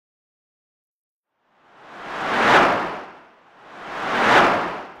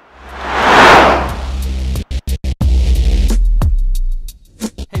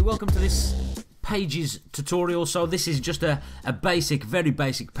Pages tutorial. So this is just a basic, very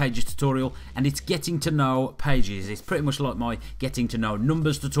basic Pages tutorial, and it's getting to know Pages. It's pretty much like my getting to know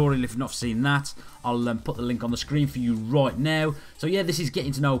Numbers tutorial. If you've not seen that, I'll put the link on the screen for you right now. So yeah, this is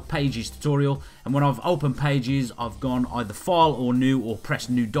getting to know Pages tutorial, and when I've opened Pages, I've gone either File or New or press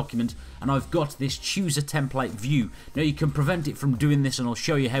New Document, and I've got this Choose a Template view. Now you can prevent it from doing this, and I'll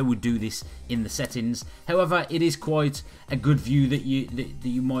show you how we do this in the settings. However, it is quite a good view that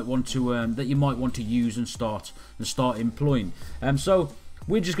you might want to use and start employing. So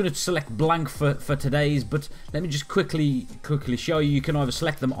we're just going to select blank for today's, but let me just quickly show you. You can either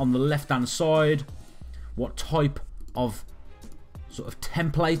select them on the left hand side, what type of sort of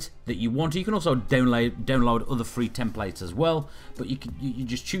template that you want. You can also download other free templates as well, but you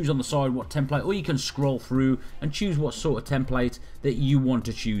just choose on the side what template, or you can scroll through and choose what sort of template that you want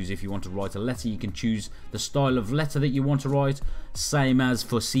to choose. If you want to write a letter, you can choose the style of letter that you want to write, same as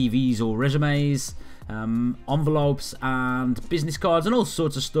for CVs or resumes, envelopes and business cards and all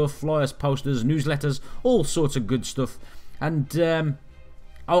sorts of stuff, flyers, posters, newsletters, all sorts of good stuff. And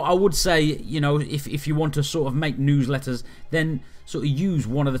I would say, you know, if you want to sort of make newsletters, then sort of use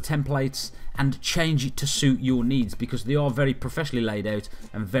one of the templates and change it to suit your needs, because they are very professionally laid out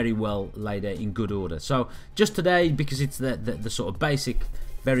and very well laid out in good order. So just today, because it's the sort of basic,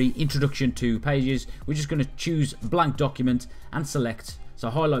 very introduction to Pages, we're just going to choose blank document and select. So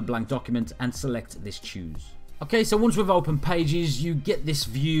highlight blank document and select this choose. Okay, so once we've opened Pages, you get this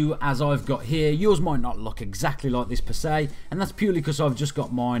view as I've got here. Yours might not look exactly like this per se, and that's purely because I've just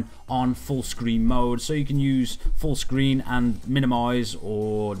got mine on full screen mode. So you can use full screen and minimize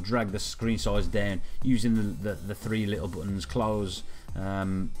or drag the screen size down using the three little buttons, close,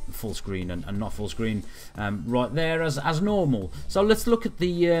 full screen and not full screen, right there as normal. So let's look at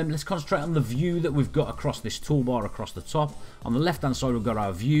the let's concentrate on the view that we've got across this toolbar across the top. On the left hand side we've got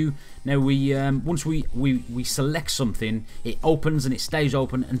our view. Now we once we select something, it opens and it stays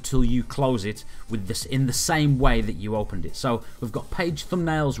open until you close it with this in the same way that you opened it. So we've got page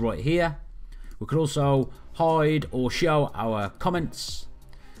thumbnails right here. We could also hide or show our comments.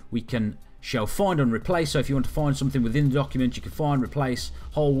 We can show find and replace. So if you want to find something within the document, you can find, replace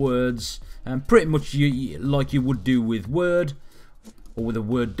whole words, pretty much like you would do with Word or with a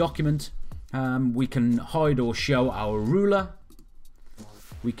Word document. We can hide or show our ruler.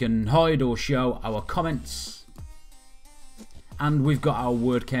 We can hide or show our comments, and we've got our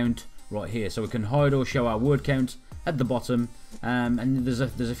word count right here. So we can hide or show our word count at the bottom, and there's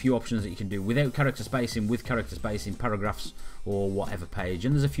a few options that you can do without character spacing, with character spacing, paragraphs or whatever page,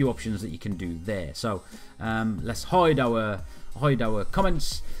 and there's a few options that you can do there. So let's hide our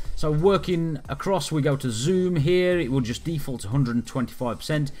comments. So working across, we go to zoom here. It will just default to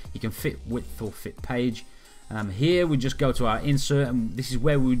 125%. You can fit width or fit page. Here we just go to our insert, and this is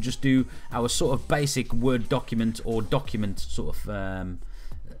where we would just do our sort of basic Word document or document sort of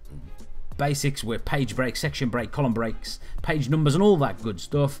basics, where page breaks, section break, column breaks, page numbers and all that good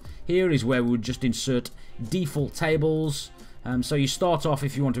stuff. Here is where we would just insert default tables. So you start off,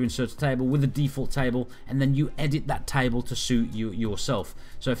 if you want to insert a table, with a default table, and then you edit that table to suit you yourself.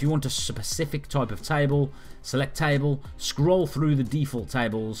 So if you want a specific type of table, select table, scroll through the default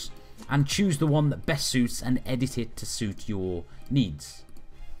tables and choose the one that best suits and edit it to suit your needs.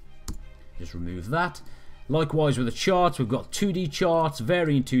 Just remove that. Likewise with the charts, we've got 2D charts,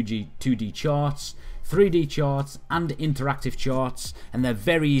 varying 2D charts, 3D charts and interactive charts, and they're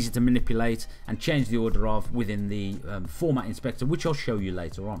very easy to manipulate and change the order of within the format inspector, which I'll show you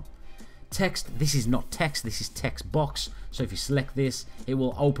later on. Text, this is not text, this is text box. So if you select this, it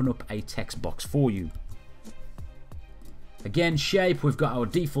will open up a text box for you. Again, shape, we've got our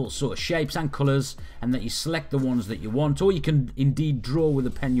default sort of shapes and colours, and that you select the ones that you want, or you can indeed draw with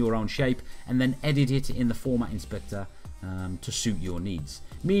a pen your own shape and then edit it in the format inspector to suit your needs.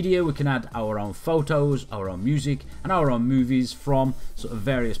 Media, we can add our own photos, our own music and our own movies from sort of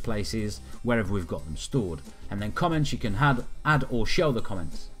various places wherever we've got them stored. And then comments, you can add or show the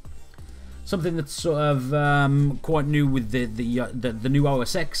comments. Something that's sort of quite new with the new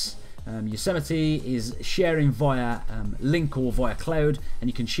OS X Yosemite is sharing via link or via cloud, and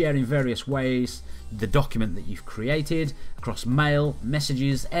you can share in various ways the document that you've created across mail,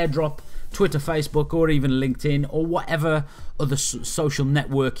 messages, AirDrop, Twitter, Facebook, or even LinkedIn, or whatever other social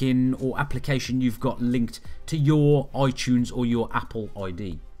networking or application you've got linked to your iTunes or your Apple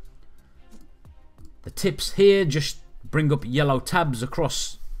ID. The tips here just bring up yellow tabs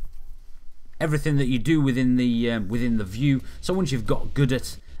across everything that you do within the view. So once you've got good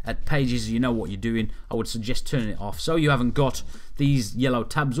at Pages, you know what you're doing, I would suggest turning it off so you haven't got these yellow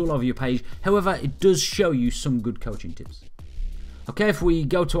tabs all over your page. However, it does show you some good coaching tips. Okay, if we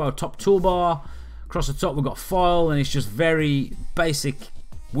go to our top toolbar, Across the top we've got file, and it's just very basic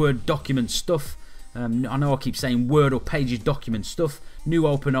Word document stuff. I know I keep saying Word or Pages document stuff. New,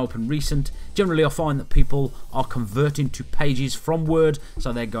 open, open, recent. Generally I find that people are converting to Pages from Word,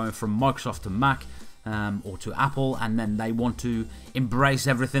 so they're going from Microsoft to Mac or to Apple, and then they want to embrace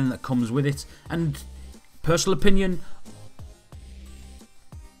everything that comes with it. And personal opinion,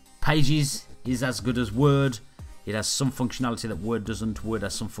 Pages is as good as Word. It has some functionality that Word doesn't. Word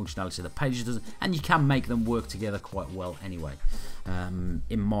has some functionality that Pages doesn't, and you can make them work together quite well anyway.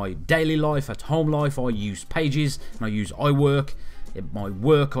 In my daily life, at home life, I use Pages and I use iWork. In my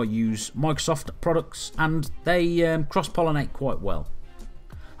work, I use Microsoft products, and they cross-pollinate quite well.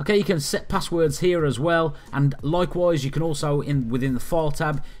 Okay, you can set passwords here as well, and likewise, you can also within the File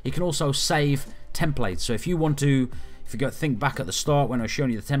tab, you can also save templates. So if you want to, if you go think back at the start when I was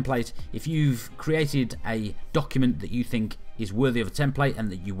showing you the template, if you've created a document that you think is worthy of a template and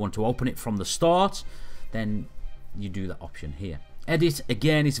that you want to open it from the start, then you do that option here. Edit,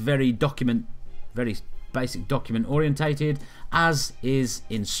 again, it's very basic document orientated, as is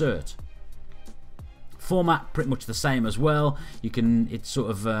insert. Format, pretty much the same as well. You can, it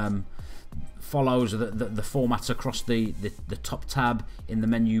sort of follows the formats across the top tab in the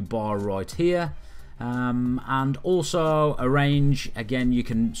menu bar right here. And also arrange, again, you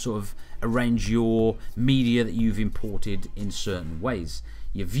can sort of arrange your media that you've imported in certain ways.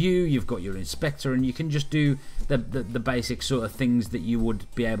 Your view, you've got your inspector, and you can just do the basic sort of things that you would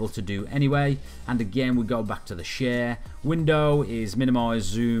be able to do anyway. And again, we go back to the share. Window is minimize,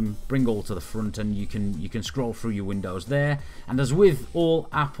 zoom, bring all to the front, and you can scroll through your windows there. And as with all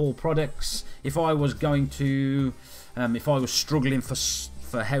Apple products, if I was going to, if I was struggling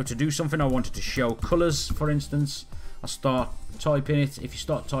for how to do something, I wanted to show colors, for instance, I start typing it. If you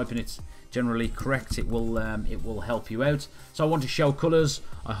start typing it generally correct, it will help you out. So I want to show colors,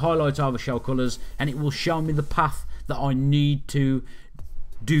 I highlight over show colors, and it will show me the path that I need to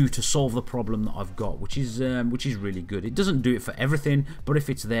do to solve the problem that I've got, which is really good. It doesn't do it for everything, but if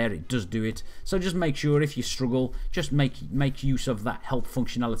it's there, it does do it. So just make sure, if you struggle, just make use of that help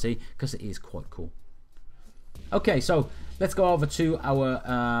functionality, because it is quite cool. Okay, so let's go over to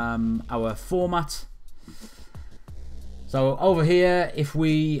our format. So over here, if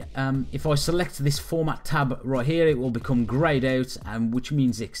I select this format tab right here, it will become grayed out, and which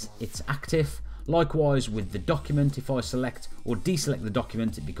means it's active. Likewise with the document, if I select or deselect the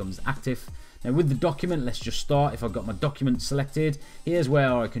document, it becomes active. Now with the document, let's just start. If I've got my document selected, here's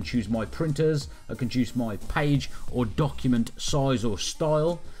where I can choose my printers. I can choose my page or document size or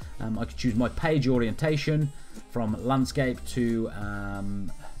style. I can choose my page orientation from landscape to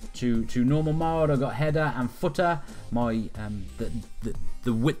normal mode. I've got header and footer. My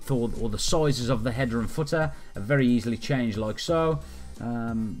the width or the sizes of the header and footer are very easily changed, like so.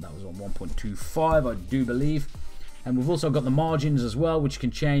 That was on 1.25, I do believe. And we've also got the margins as well, which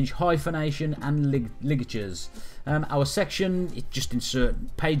can change hyphenation and ligatures. Our section, it just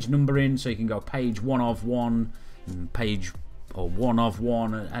insert page number in, so you can go page 1 of 1, page or 1 of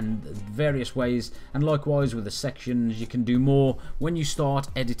 1, and various ways. And likewise with the sections, you can do more when you start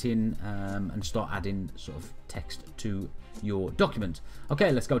editing and start adding sort of text to your document.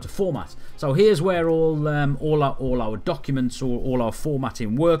 Okay, let's go to format. So here's where all our documents or all our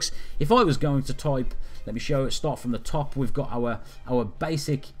formatting works. If I was going to type, let me show it. Start from the top. We've got our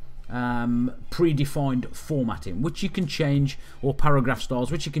basic predefined formatting, which you can change, or paragraph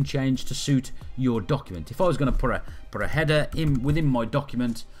styles, which you can change to suit your document. If I was going to put a header in within my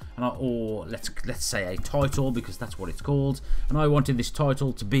document, or let's say a title, because that's what it's called, and I wanted this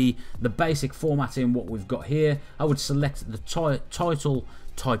title to be the basic formatting what we've got here, I would select the title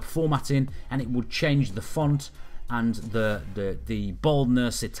type formatting, and it would change the font and the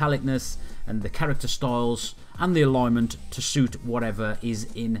boldness, italicness, and the character styles and the alignment to suit whatever is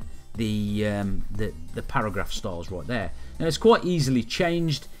in the paragraph styles right there. Now it's quite easily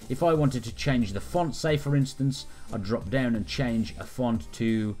changed. If I wanted to change the font, say for instance, I'd drop down and change a font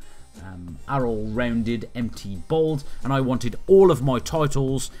to Arial rounded empty bold, and I wanted all of my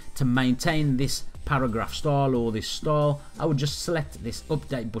titles to maintain this paragraph style or this style, I would just select this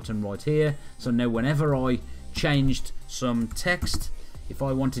update button right here. So now whenever I changed some text, if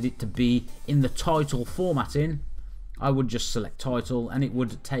I wanted it to be in the title formatting, I would just select title and it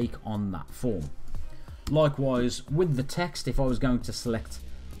would take on that form. Likewise with the text, if I was going to select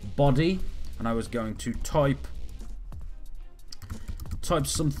body and I was going to type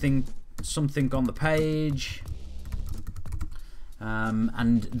something on the page,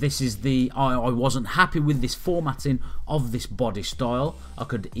 and this is I wasn't happy with this formatting of this body style, I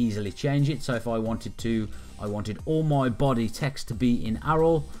could easily change it. So if I wanted all my body text to be in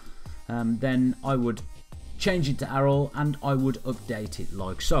Arial, then I would change it to Arrow and I would update it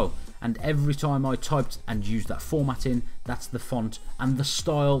like so. And every time I typed and used that formatting, that's the font and the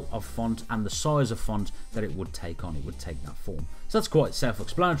style of font and the size of font that it would take on. It would take that form. So that's quite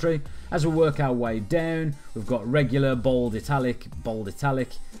self-explanatory. As we work our way down, we've got regular, bold, italic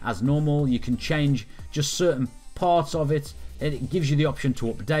as normal. You can change just certain parts of it. It gives you the option to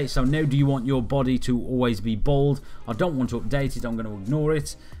update. So now, do you want your body to always be bold? I don't want to update it. I'm going to ignore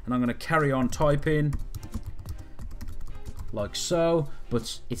it and I'm going to carry on typing like so,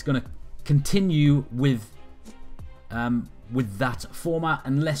 but it's going to continue with that format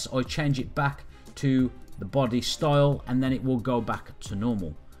unless I change it back to the body style, and then it will go back to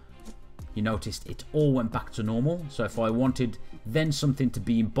normal. You noticed it all went back to normal. So if I wanted then something to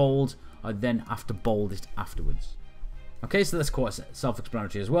be in bold, I then have to bold it afterwards. Okay, so that's quite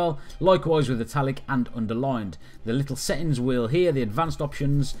self-explanatory as well. Likewise with italic and underlined. The little settings wheel here, the advanced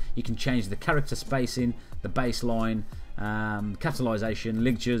options, you can change the character spacing, the baseline, capitalization,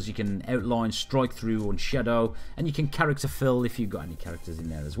 ligatures, you can outline, strike through and shadow, and you can character fill if you've got any characters in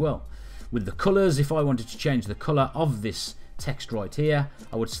there as well. With the colors, if I wanted to change the color of this text right here,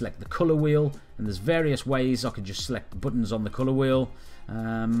 I would select the color wheel, and there's various ways. I could just select the buttons on the color wheel,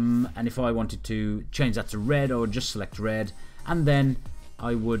 and if I wanted to change that to red, I would just select red, and then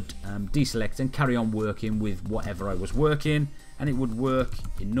I would deselect and carry on working with whatever I was working, and it would work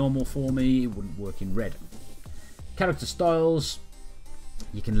in normal for me, it wouldn't work in red. Character styles,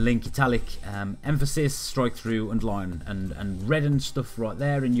 you can link italic, emphasis, strike through, underline, and redden stuff right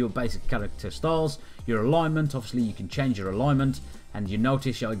there in your basic character styles. Your alignment, obviously you can change your alignment, and you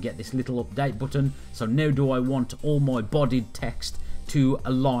notice I get this little update button. So now do I want all my bodied text to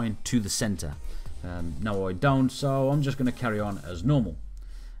align to the center? No, I don't, so I'm just going to carry on as normal.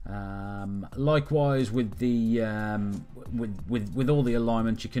 Likewise with the with all the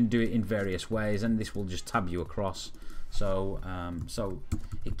alignment, you can do it in various ways, and this will just tab you across, so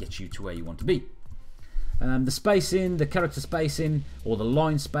it gets you to where you want to be. The spacing, the character spacing, or the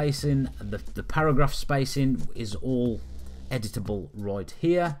line spacing, the paragraph spacing is all editable right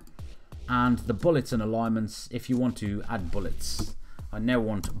here. And the bullets and alignments, if you want to add bullets, I now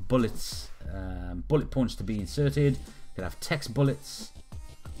want bullets, bullet points to be inserted. You could have text bullets,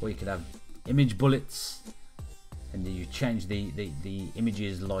 or you could have image bullets, and then you change the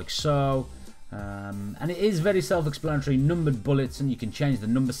images like so. And it is very self-explanatory. Numbered bullets, and you can change the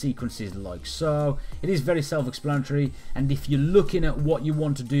number sequences like so. It is very self-explanatory, and if you're looking at what you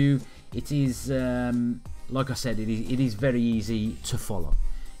want to do, it is like I said, it is very easy to follow.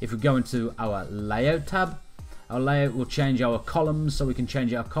 If we go into our layout tab, our layout will change our columns, so we can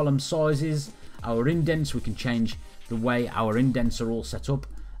change our column sizes. Our indents, we can change the way our indents are all set up.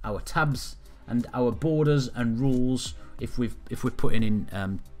 Our tabs and our borders and rules, if we're putting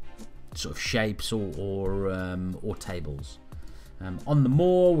in sort of shapes or tables. On the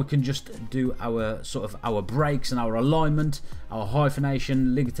more, we can just do our our breaks and our alignment, our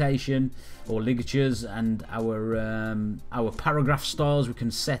hyphenation, ligatation or ligatures, and our paragraph styles we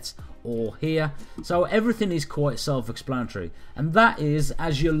can set all here. So everything is quite self-explanatory, and that is,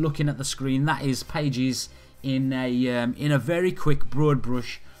 as you're looking at the screen, that is Pages in a very quick broad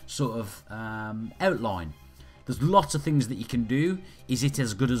brush sort of outline. There's lots of things that you can do. Is it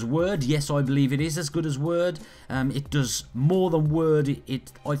as good as Word? Yes, I believe it is as good as Word. It does more than Word.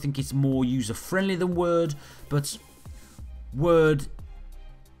 I think it's more user-friendly than Word, but Word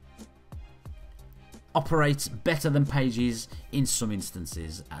operates better than Pages in some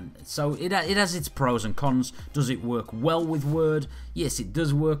instances, and so it has its pros and cons. Does it work well with Word? Yes, it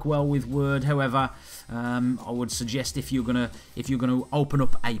does work well with Word. However, I would suggest if you're gonna open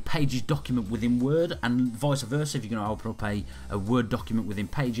up a Pages document within Word, and vice versa, if you're gonna open up a Word document within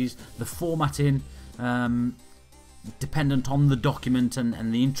Pages, the formatting, dependent on the document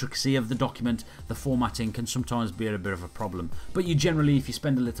and the intricacy of the document, the formatting can sometimes be a bit of a problem. But you generally, if you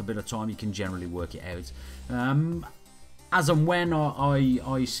spend a little bit of time, you can generally work it out. As and when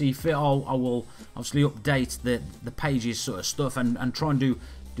I see fit, I will obviously update the Pages sort of stuff and try and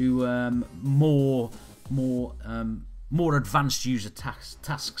do more advanced user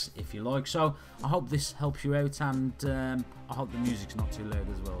tasks, if you like. So I hope this helps you out, and I hope the music's not too loud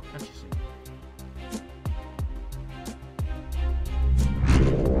as well. Catch you soon.